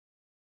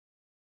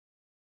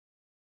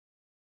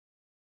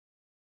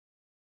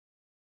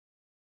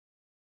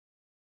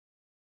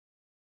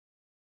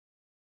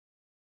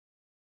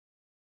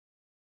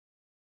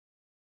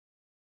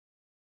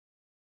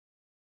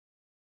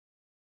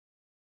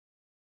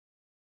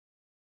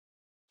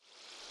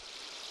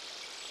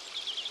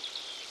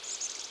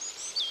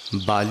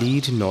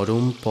বালির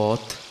নরম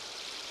পথ,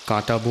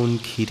 কাঁটাবন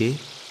ঘিরে,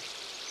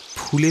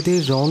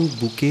 ফুলেদের রং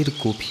বুকের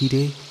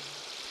গভীরে,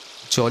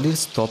 জলের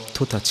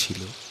স্তব্ধতা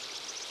ছিল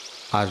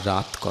আর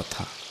রাত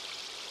কথা।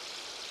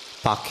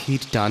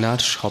 পাখির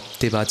ডানার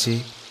শব্দে বাজে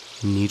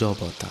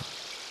নীরবতা।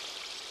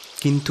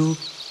 কিন্তু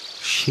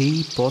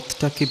সেই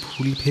পথটাকে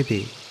ভুল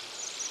ভেবে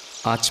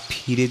আজ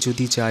ফিরে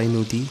যদি যায়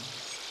নদী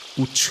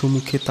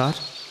উৎসমুখে তার,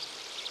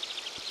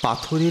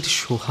 পাথরের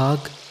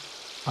সোহাগ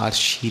আর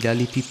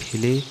শিলালিপি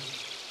ফেলে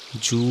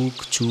যুগ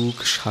যুগ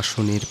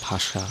শাসনের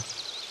ভাষা,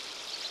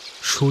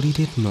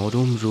 শরীরের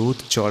নরম রোদ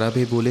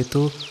জড়াবে বলে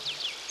তো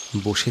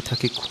বসে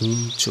থাকে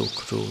ঘুম চোখ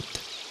রোদ,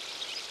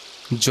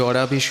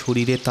 জড়াবে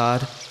শরীরে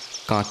তার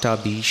কাঁটা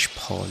বিষ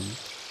ফল।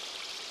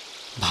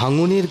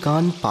 ভাঙনের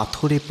গান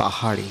পাথরে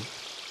পাহাড়ে,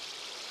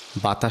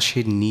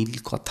 বাতাসের নীল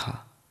কথা,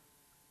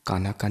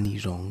 কানাকানি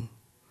রং,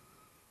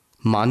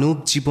 মানব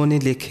জীবনে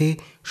লেখে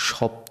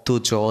শব্দ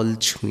জল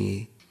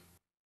ছুঁয়ে।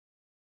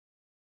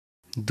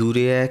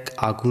 দূরে এক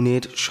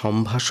আগুনের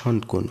সম্ভাষণ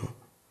কোনো,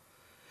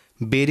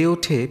 বেড়ে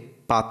ওঠে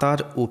পাতার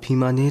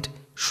অভিমানের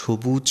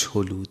সবুজ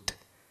হলুদ,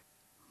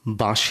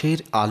 বাঁশের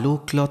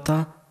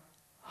আলোকলতা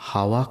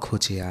হাওয়া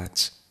খোঁজে আজ।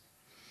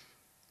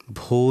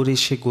 ভোর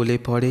এসে গলে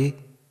পড়ে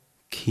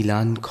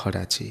খিলান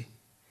খরাজে,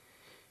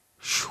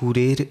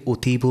 সুরের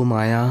অতীব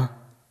মায়া,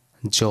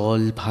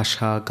 জল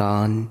ভাষা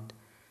গান,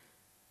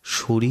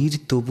 শরীর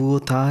তবুও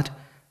তার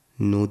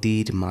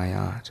নদীর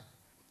মায়ার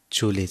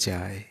চলে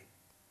যায়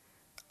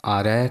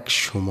আর এক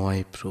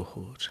সময়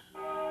প্রহর।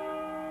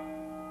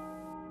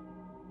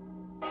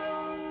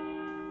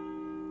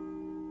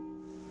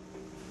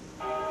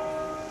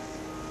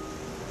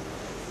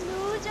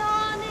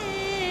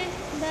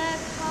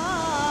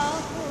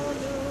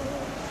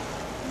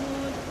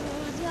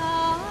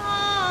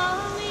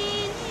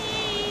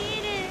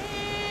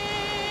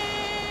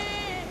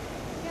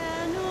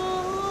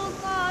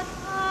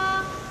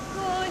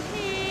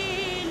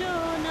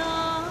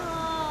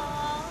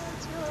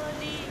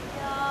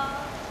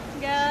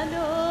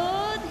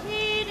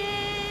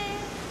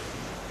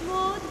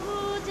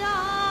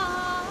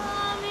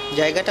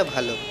 জায়গাটা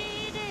ভালো।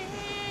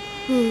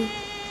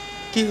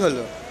 কি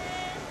হলো?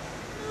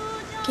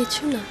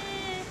 কিছু না।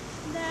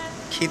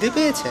 খিদে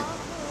পেয়েছে?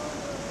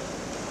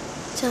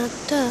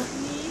 চাঁদটা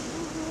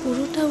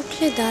পুরোটা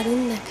উঠলে দারুণ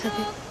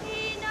দেখাবে।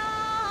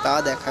 তা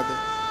দেখাবে,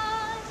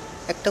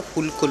 একটা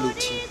ফুলকো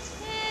লুচি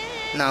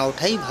না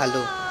ওঠাই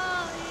ভালো।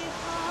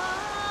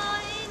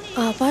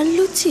 আবার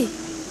লুচি?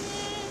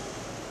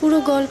 পুরো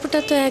গল্পটা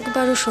তো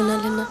একবারও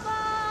শোনালে না।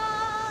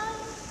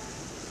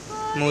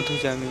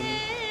 মধুজামিনী।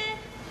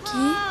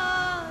 কি?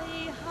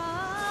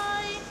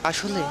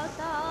 আসলে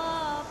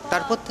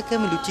তারপর থেকে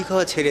আমি লুচি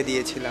খাওয়া ছেড়ে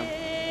দিয়েছিলাম।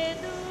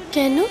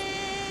 কেন?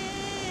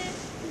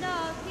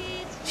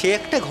 সে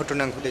একটা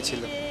ঘটনা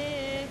ঘটেছিল।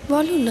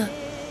 বলো না।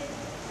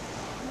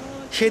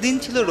 সেদিন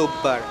ছিল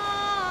রোববার,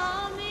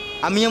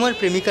 আমি আমার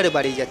প্রেমিকার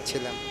বাড়ি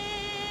যাচ্ছিলাম।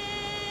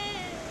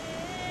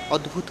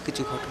 অদ্ভুত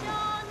কিছু ঘটনা,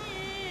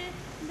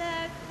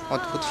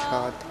 অদ্ভুত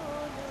স্বাদ।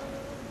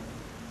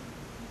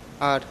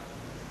 আর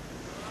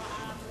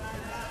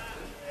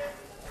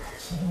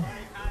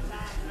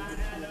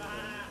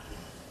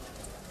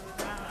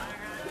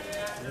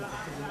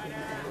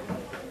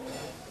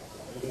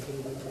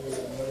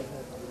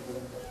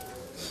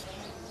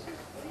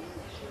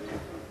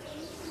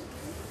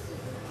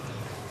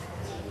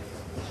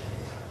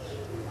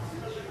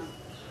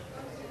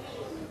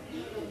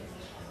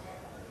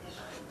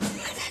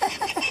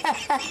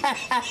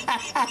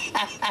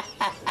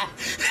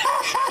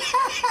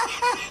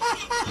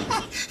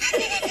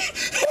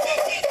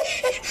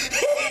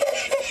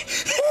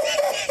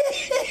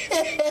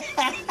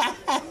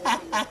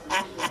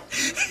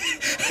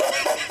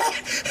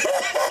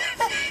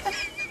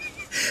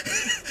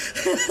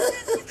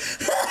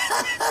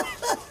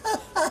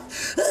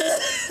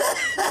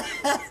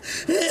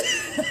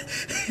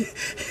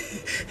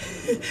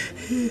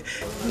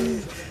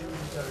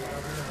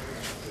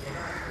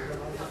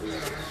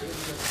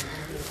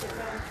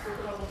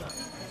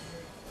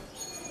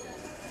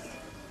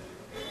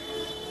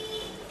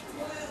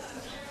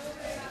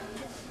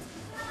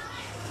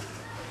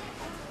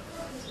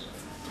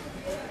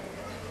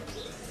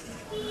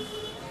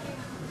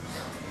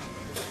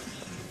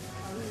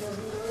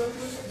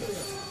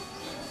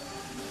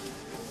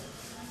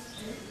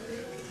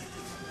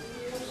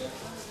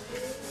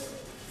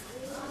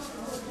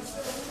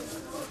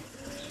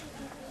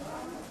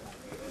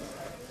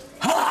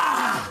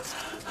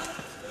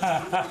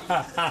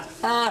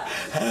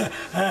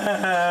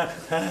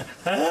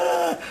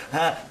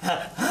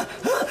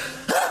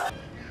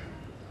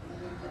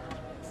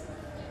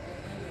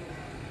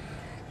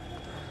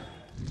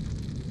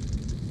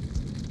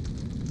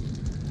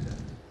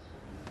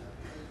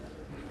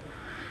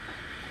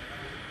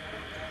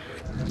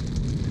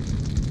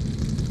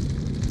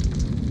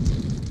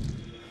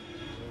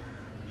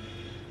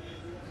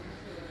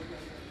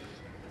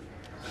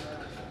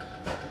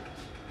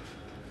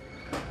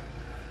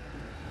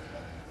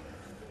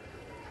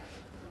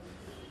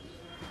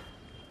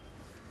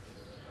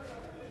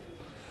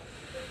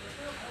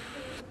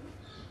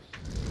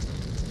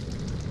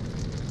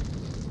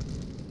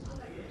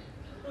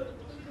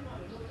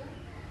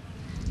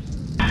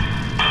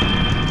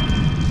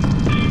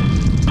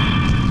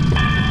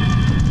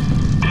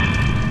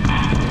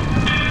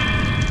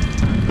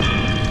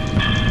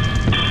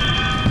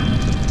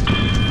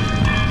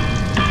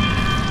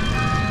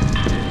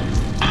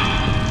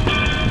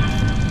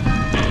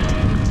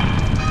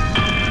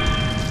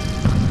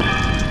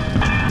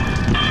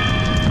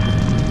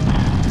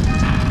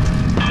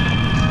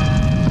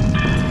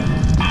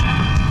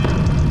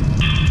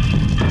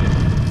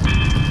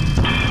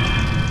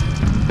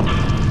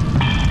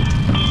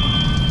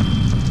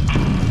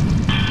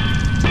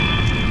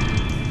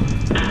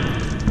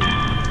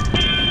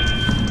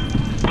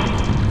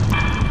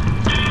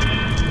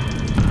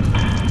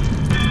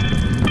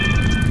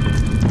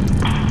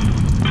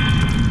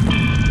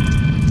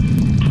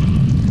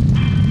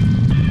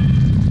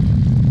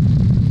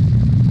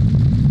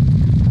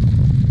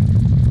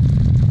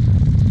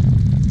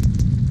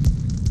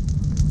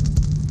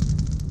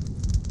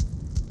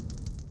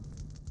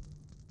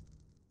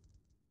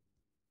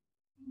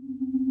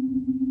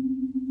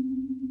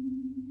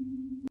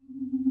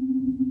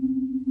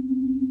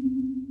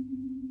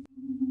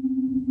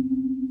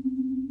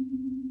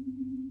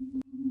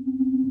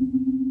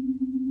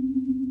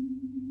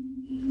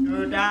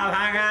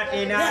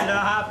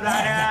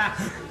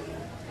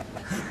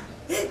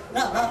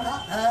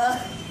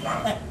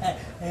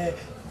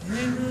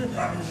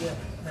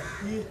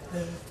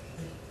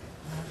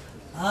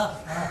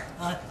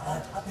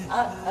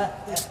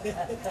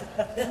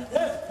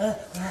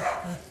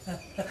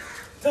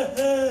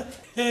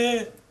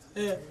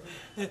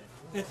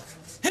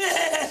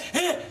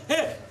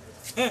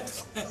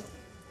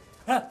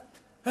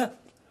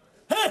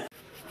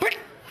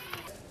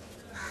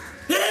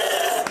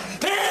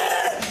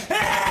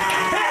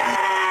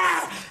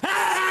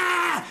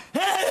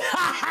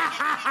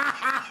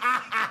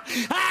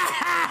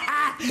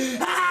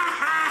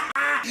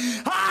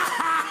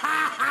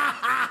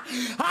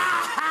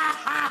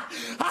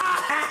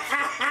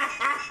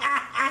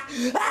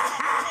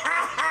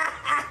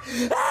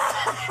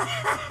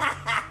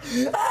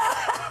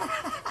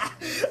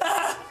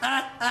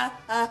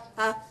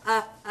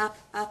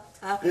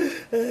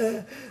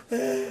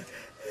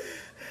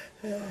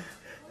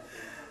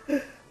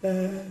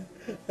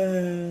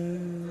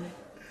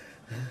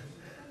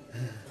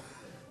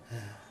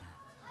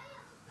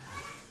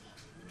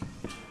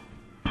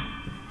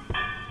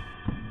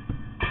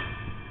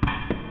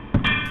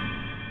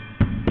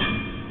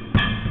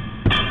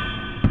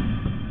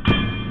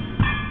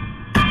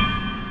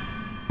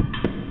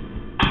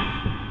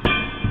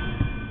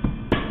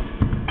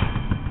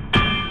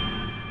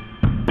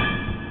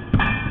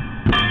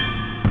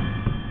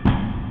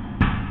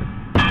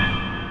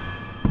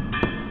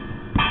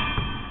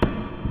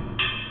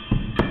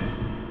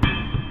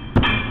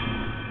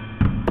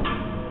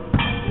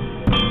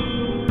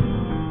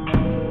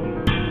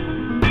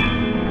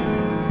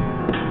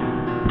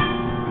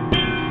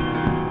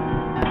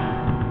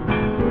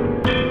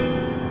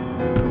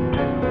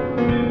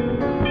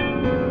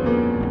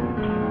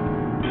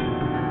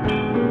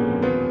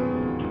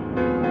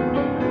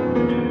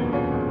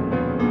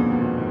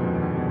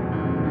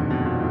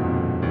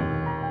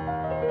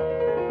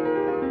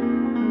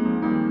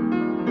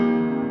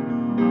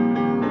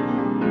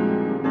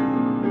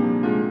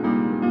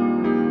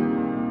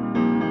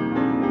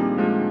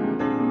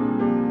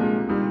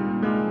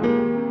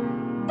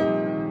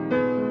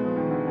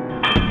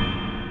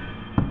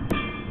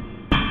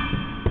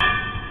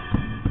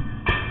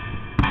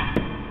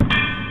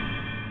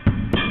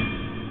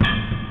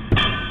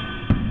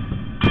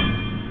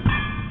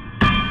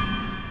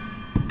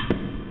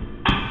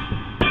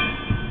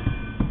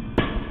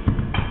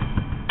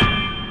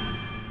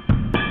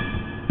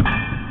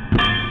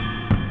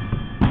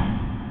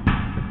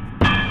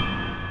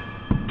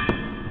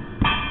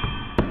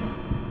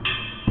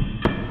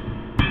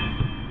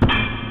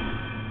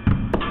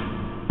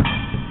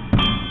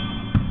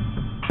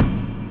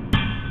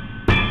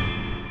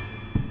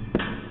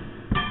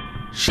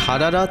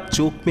সারা রাত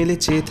চোখ মেলে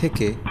চেয়ে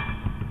থেকে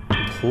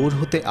ভোর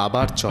হতে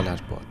আবার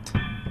চলার পথ,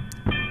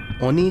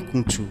 অনেক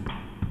উঁচু,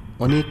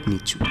 অনেক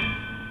নিচু।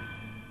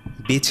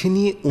 বেছে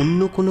নিয়ে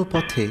অন্য কোনো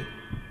পথে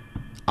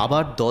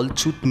আবার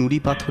দলছুট নুড়ি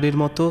পাথরের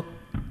মতো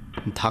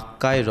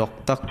ধাক্কায়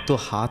রক্তাক্ত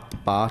হাত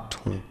পা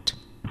ঠোঁট।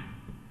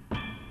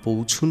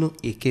 পৌঁছুনো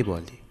একে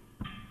বলে,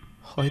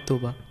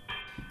 হয়তোবা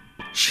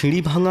সিঁড়ি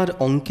ভাঙার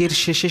অঙ্কের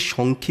শেষে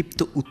সংক্ষিপ্ত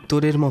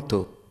উত্তরের মতো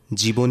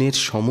জীবনের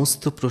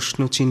সমস্ত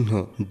প্রশ্নচিহ্ন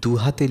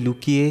দুহাতে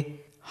লুকিয়ে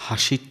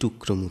হাসির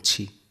টুকরো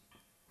মুছি।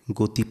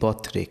 গতিপথ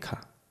রেখা,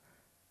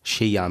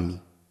 সেই আমি,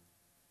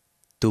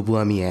 তবু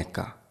আমি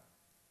একা।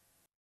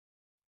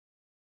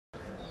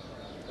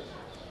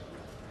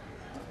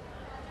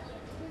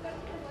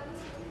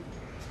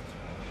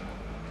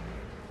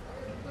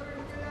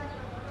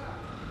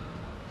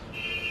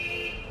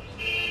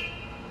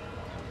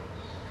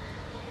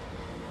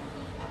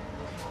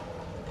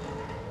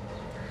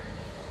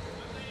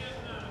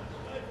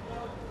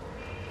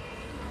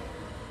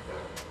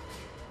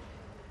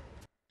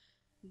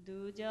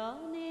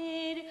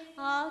 দুজনের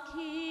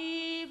আখি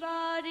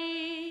বাড়ি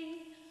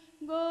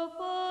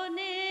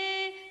গোপনে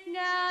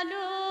গেল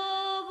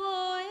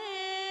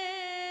বয়ে,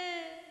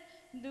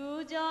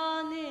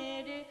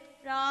 দুজনের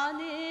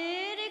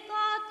প্রাণের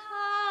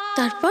কথা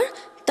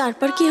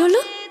তারপর কি হলো?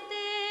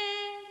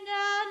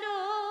 গেল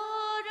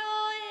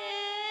রয়ে।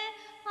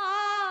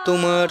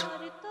 তোমার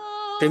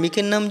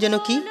প্রেমিকের নাম যেন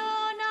কি?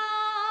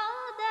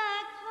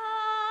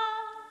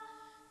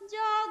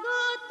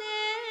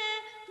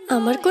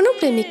 আমার কোনো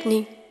প্রেমিক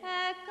নেই।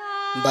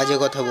 বাজে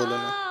কথা বলো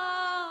না।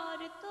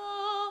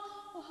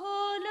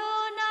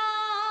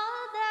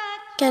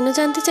 কেন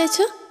জানতে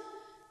চাইছো?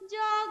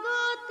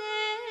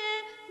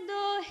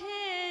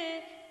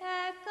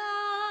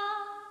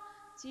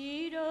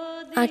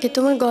 আগে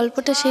তোমার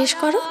গল্পটা শেষ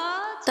করো,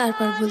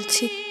 তারপর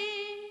বলছি।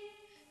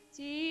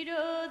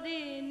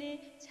 চিরদিন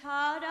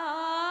ছাড়া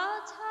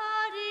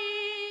ছাড়ি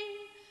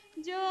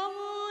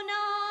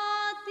যমুনা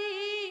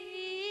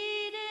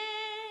তীরে।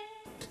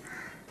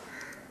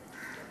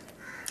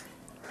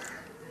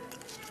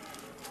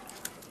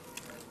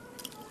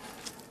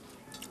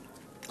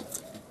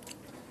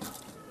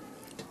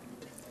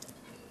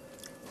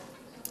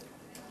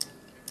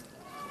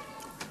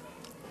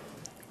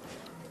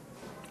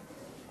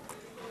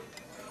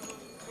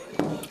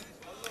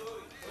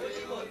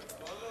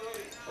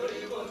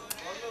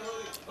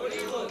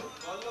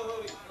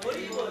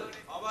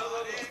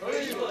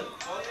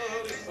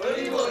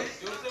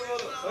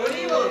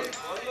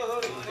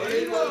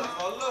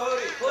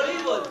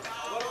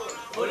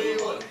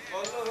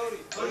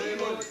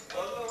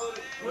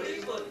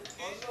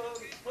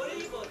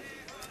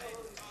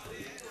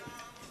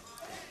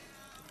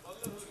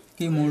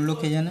 কি মরলো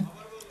কে জানে।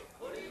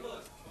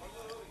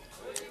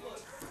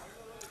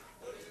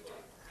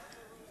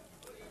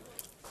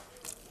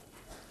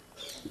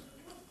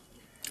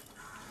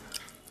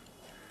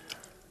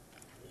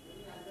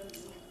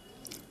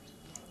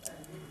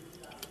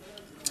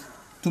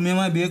 তুমি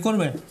আমায় বিয়ে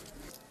করবে?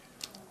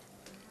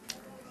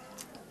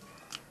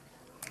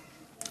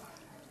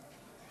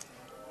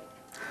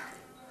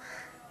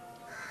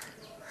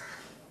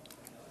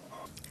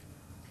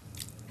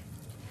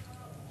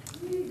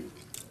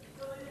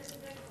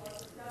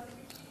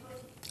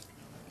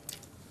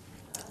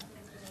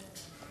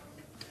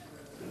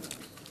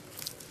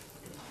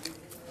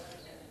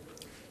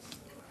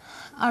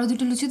 আরো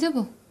দুটো লুচি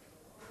দেবো?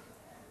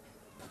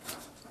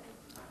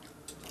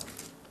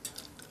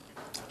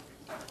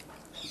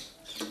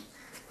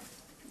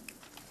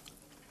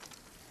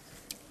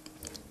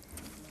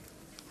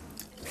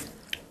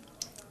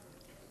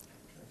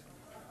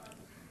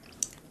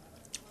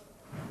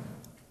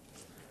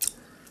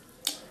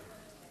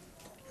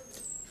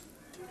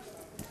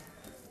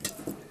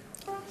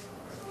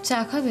 চা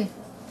খাবে?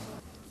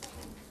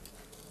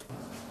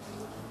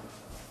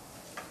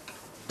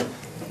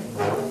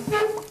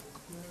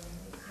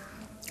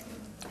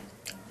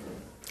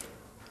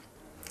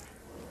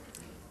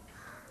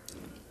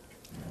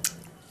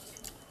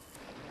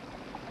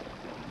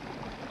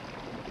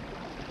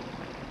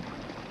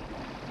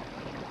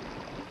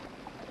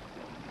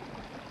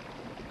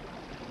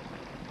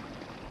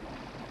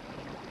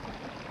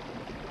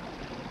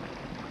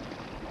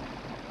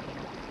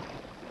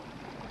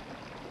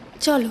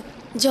 চলো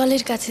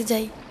জলের কাছে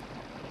যাই।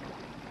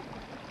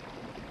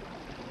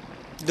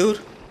 দূর,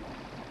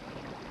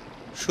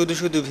 শুধু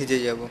শুধু ভিজে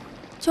যাব।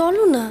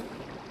 চলো না,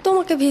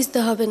 তোমাকে ভিজতে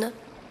হবে না।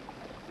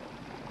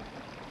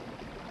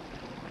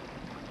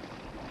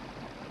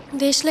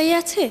 দেশলাই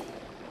আছে?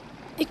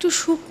 একটু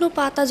শুকনো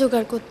পাতা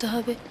জোগাড় করতে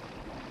হবে।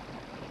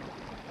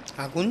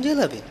 আগুন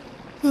জ্বালাবে?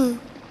 হুম।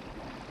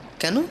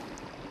 কেন?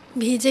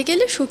 ভিজে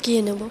গেলে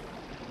শুকিয়ে নেব।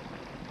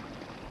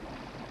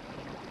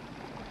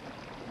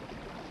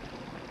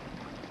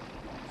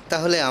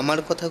 তাহলে আমার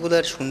কথাগুলো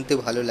আর শুনতে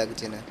ভালো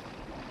লাগছে না,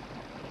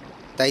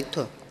 তাই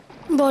তো?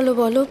 বলো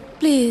বলো,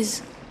 প্লিজ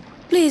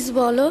প্লিজ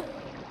বলো।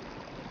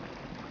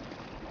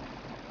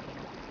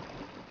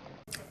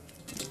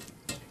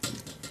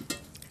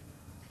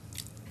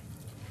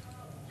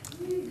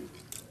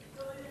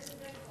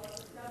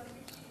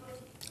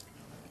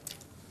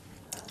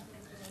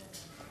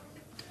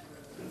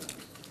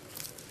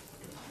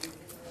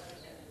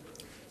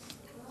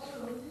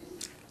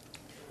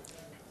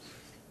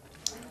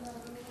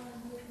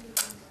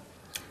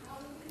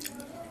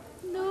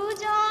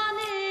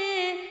 দুজনে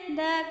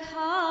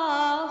দেখা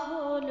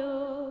হলো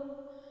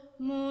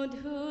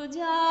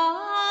মধুজামিনী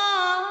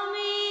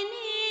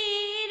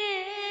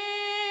রে,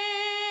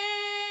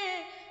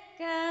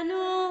 কেন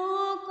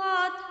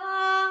কথা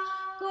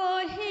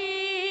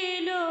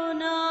কহিল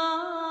না,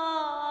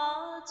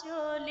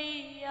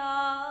 চলিয়া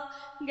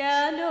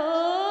গেল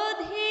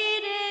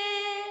ধীরে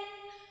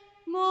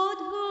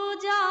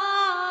মধুজামিনী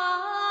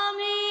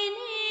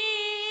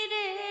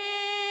রে,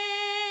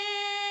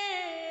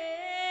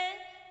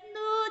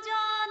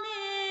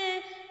 দুজনে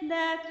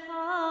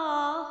দেখা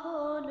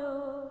হলো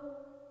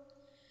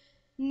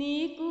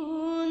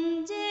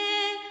নিকুঞ্জে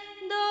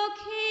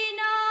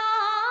দক্ষিণাবাই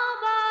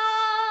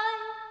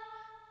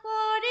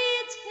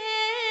করেছে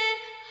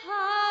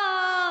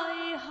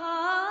হায়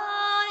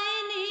হায়,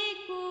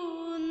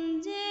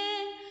 নিকুঞ্জে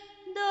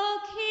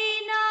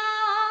দক্ষিণাবাই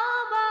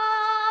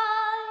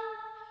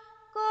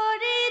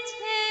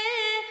করেছে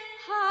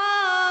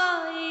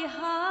হায়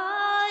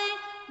হায়,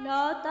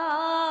 লতা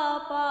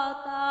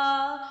পাতা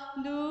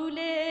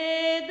দুলে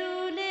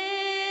দুলে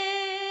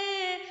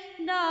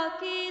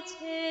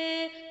ডাকিছে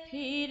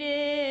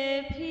ফিরে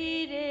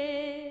ফিরে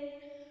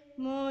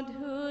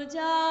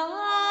মধুজামিনী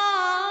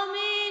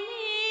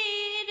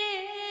রে,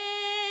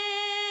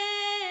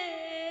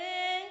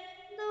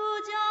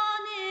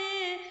 দুজনে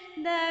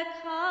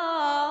দেখা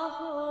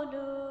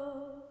হলো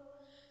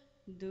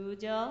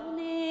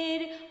দুজনের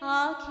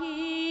আখি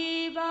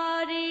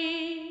বাড়ি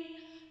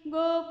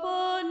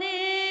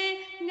গোপনে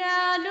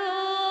গেল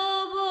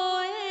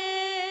বয়ে,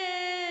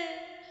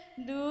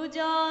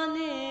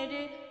 দুজনের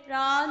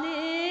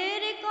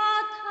প্রাণের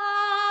কথা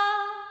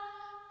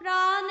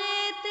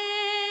প্রাণেতে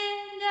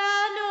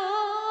গেল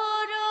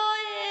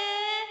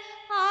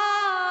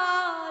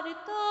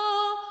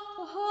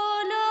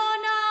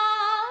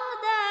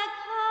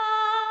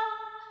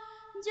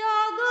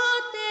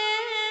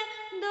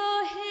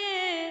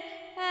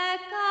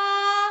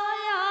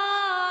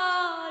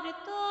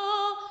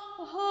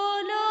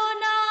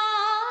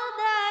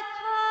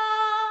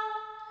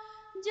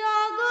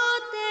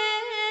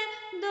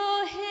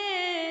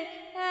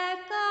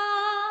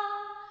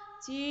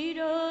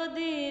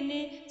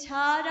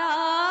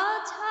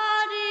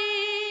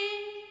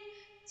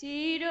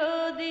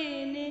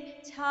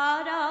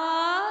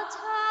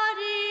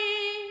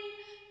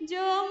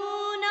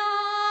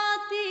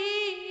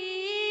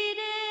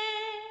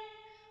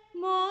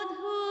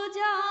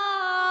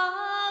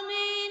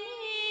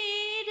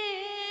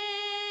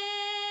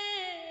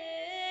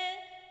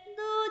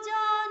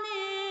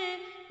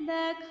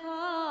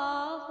দেখা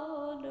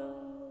হলো।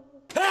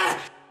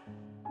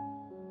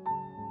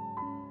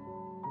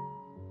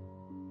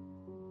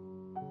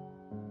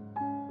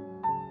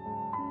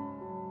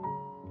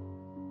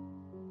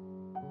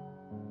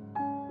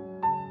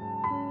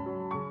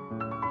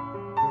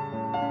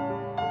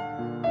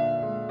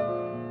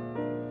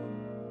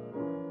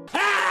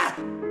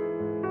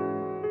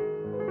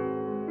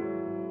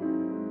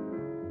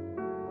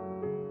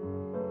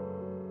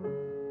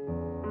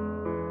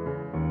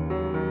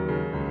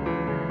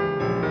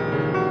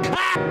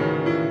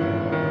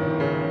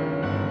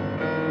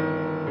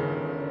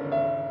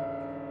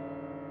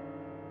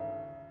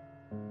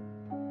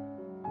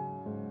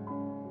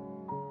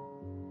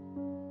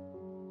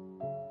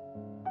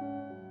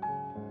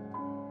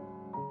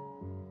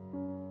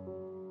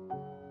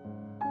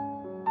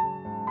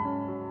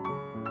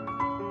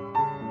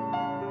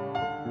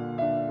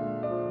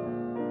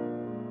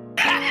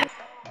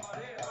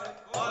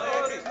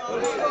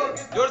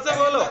 जोर से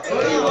बोलो,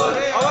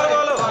 और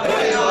बोलो, बोलो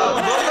हरि,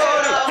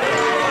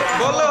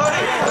 बोलो हरि, बोलो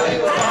हरि,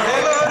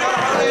 बोलो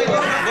हरि,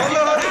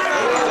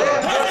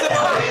 जोर से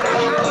बोलो,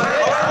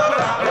 और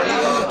बोलो,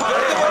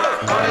 जोर से बोलो,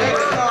 और बोलो,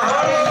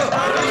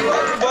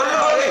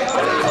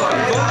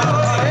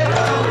 बोलो हरि,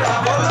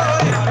 बोलो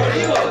हरि,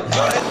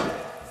 जोर से।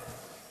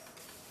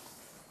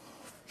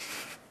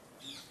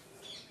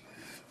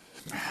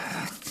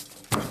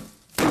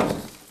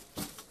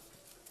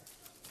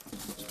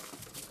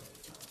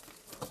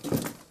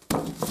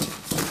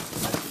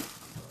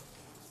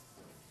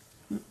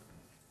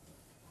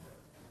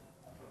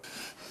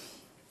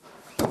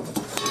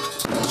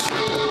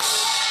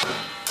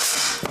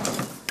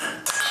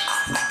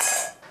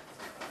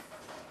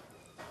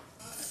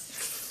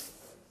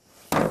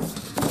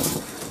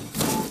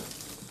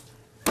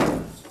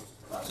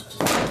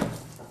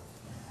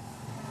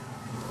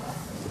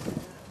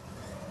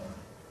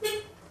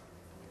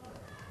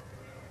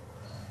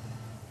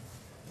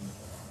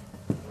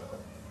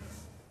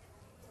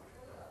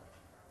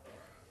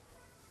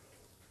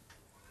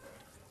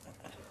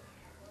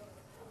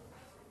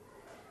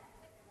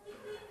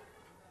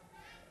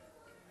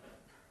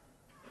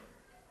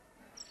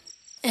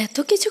 এত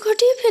কিছু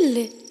ঘটিয়ে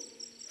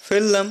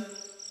ফেললাম।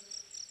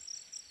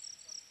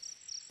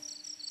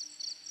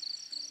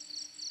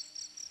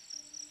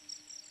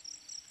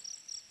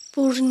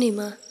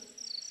 পূর্ণিমা।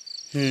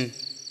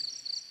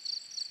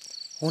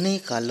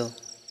 অনেক আলো।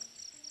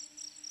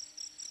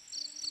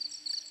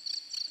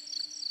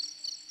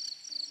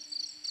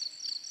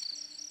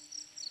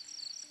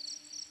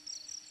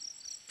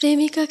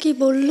 প্রেমিকা কি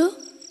বলল?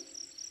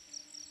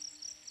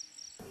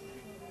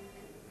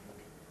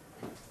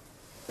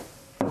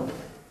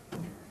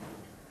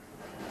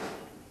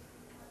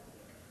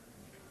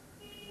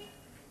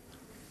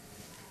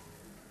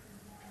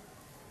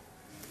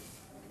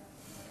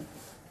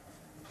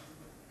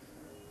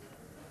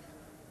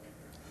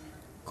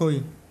 কই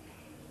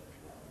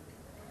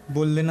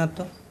বললে না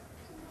তো?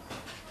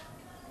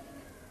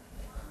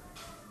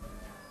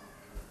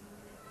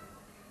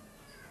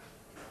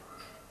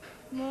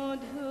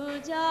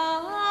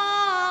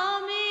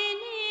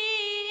 মধুজামিনী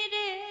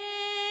রে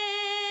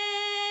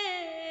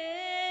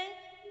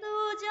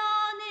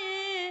দুজনে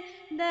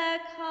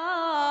দেখা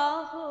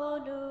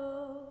হলো,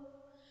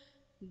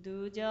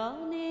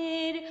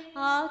 দুজনের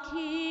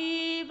আখি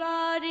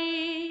বাড়ি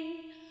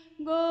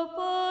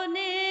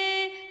গোপনে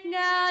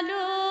গেল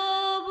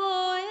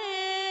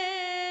বয়ে,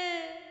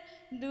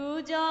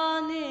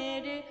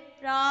 দুজনের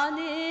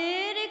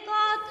প্রাণের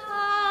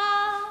কথা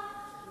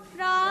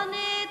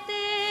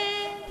প্রাণেতে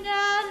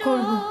গেল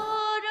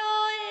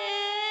রয়ে,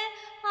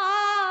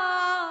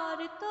 আর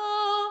তো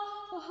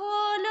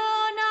হলো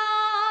না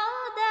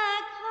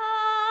দেখা,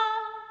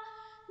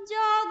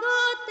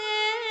 জগতে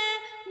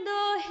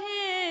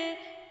দোহে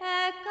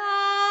একা,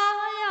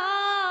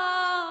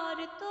 আর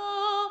তো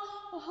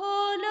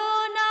হলো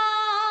না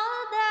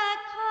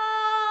দেখা,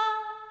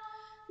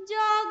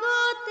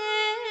 জগতে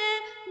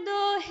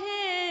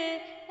দোহে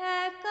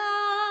একা,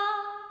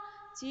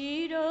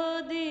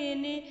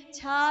 চিরদিন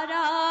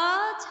ছাড়া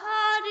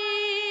ছাড়ি,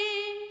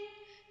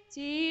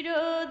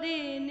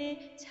 চিরদিন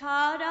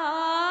ছাড়া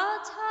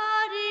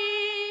ছাড়ি,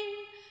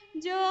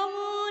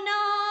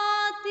 যমুনা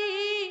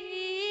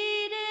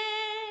তীরে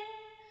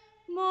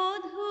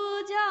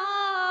মধুজামিনী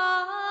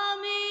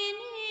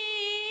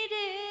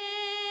রে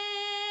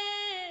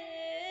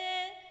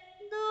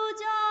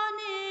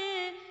দুজনে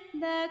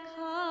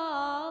দেখা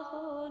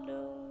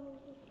হলো।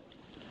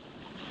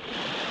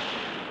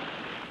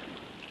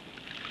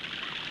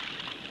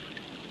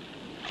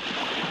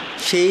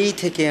 সেই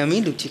থেকে আমি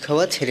লুচি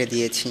খাওয়া ছেড়ে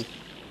দিয়েছি।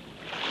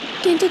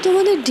 কিন্তু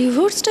তোমাদের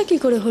ডিভোর্সটা কি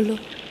করে হলো?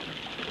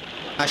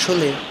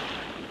 আসলে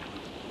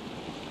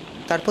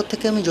তারপর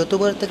থেকে আমি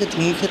যতবার তাকে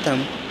চুমু খেতাম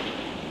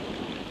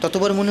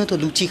ততবার মনে হতো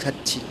লুচি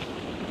খাচ্ছি,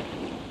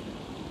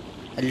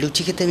 আর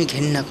লুচি খেতে আমি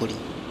ঘেন্না করি।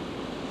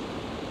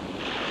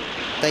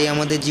 তাই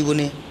আমাদের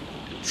জীবনে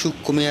সুখ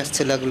কমে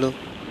আসতে লাগলো,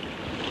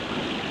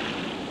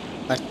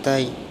 আর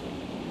তাই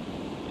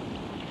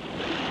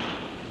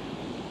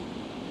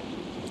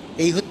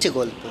এই হচ্ছে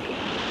গল্প।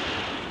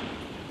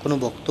 কোনো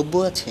বক্তব্য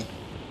আছে?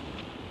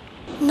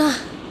 না,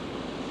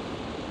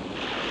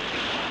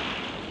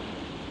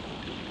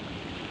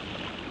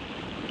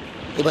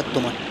 এবার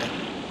তোমারটা।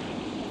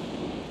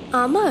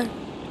 আমার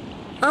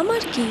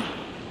আমার কি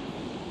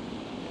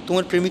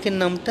তোমার প্রেমিকের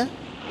নামটা?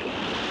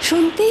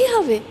 শুনতেই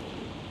হবে?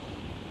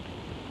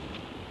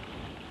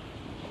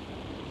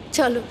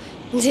 চলো,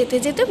 যেতে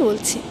যেতে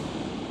বলছি।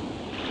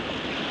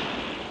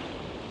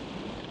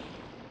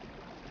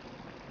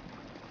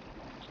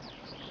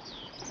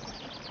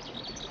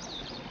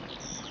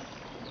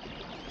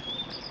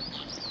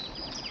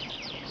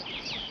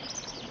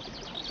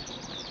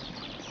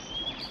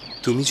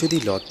 তুমি যদি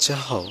লজ্জা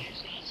হও,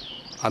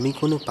 আমি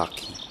কোনো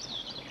পাখি,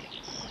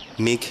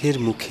 মেঘের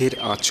মুখের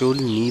আঁচল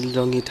নীল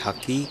রঙে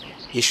ঢাকি।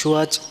 এসো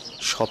আজ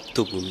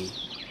সপ্তগুণী,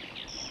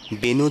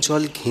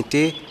 বেনজল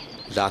ঘেঁটে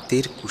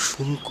রাতের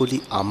কুসুমকলি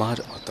আমার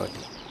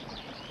অতলে।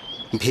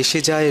 ভেসে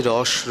যায়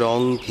রস রং,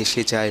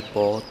 ভেসে যায়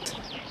পথ,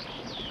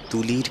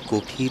 তুলির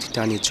গভীর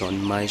টানে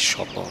জন্মায়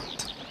শপথ।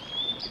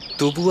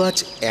 তবু আজ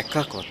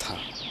একা কথা,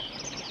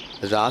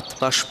 রাত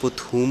বাষ্প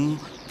ধূম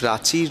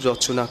প্রাচীর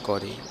রচনা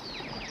করে,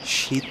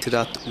 শীত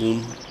রাত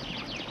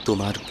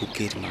তোমার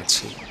বুকের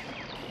মাঝে।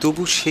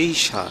 তবু সেই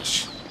শ্বাস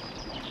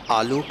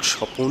আলোক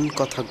স্বপন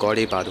কথা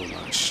গড়ে 12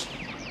 মাস।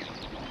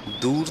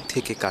 দূর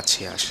থেকে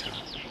কাছে আসা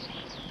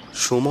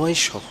সময়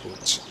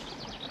সহজ,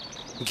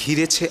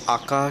 ঘিরেছে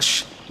আকাশ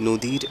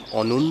নদীর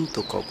অনন্ত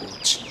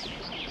কবচ।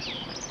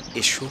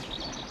 এসো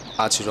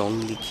আজ রং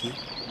লিখি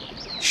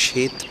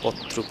শ্বেত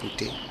পত্র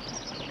পুটে,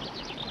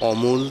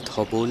 অমল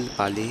ধবল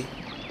পালে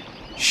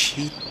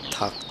শীত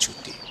থাক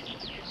চুটে।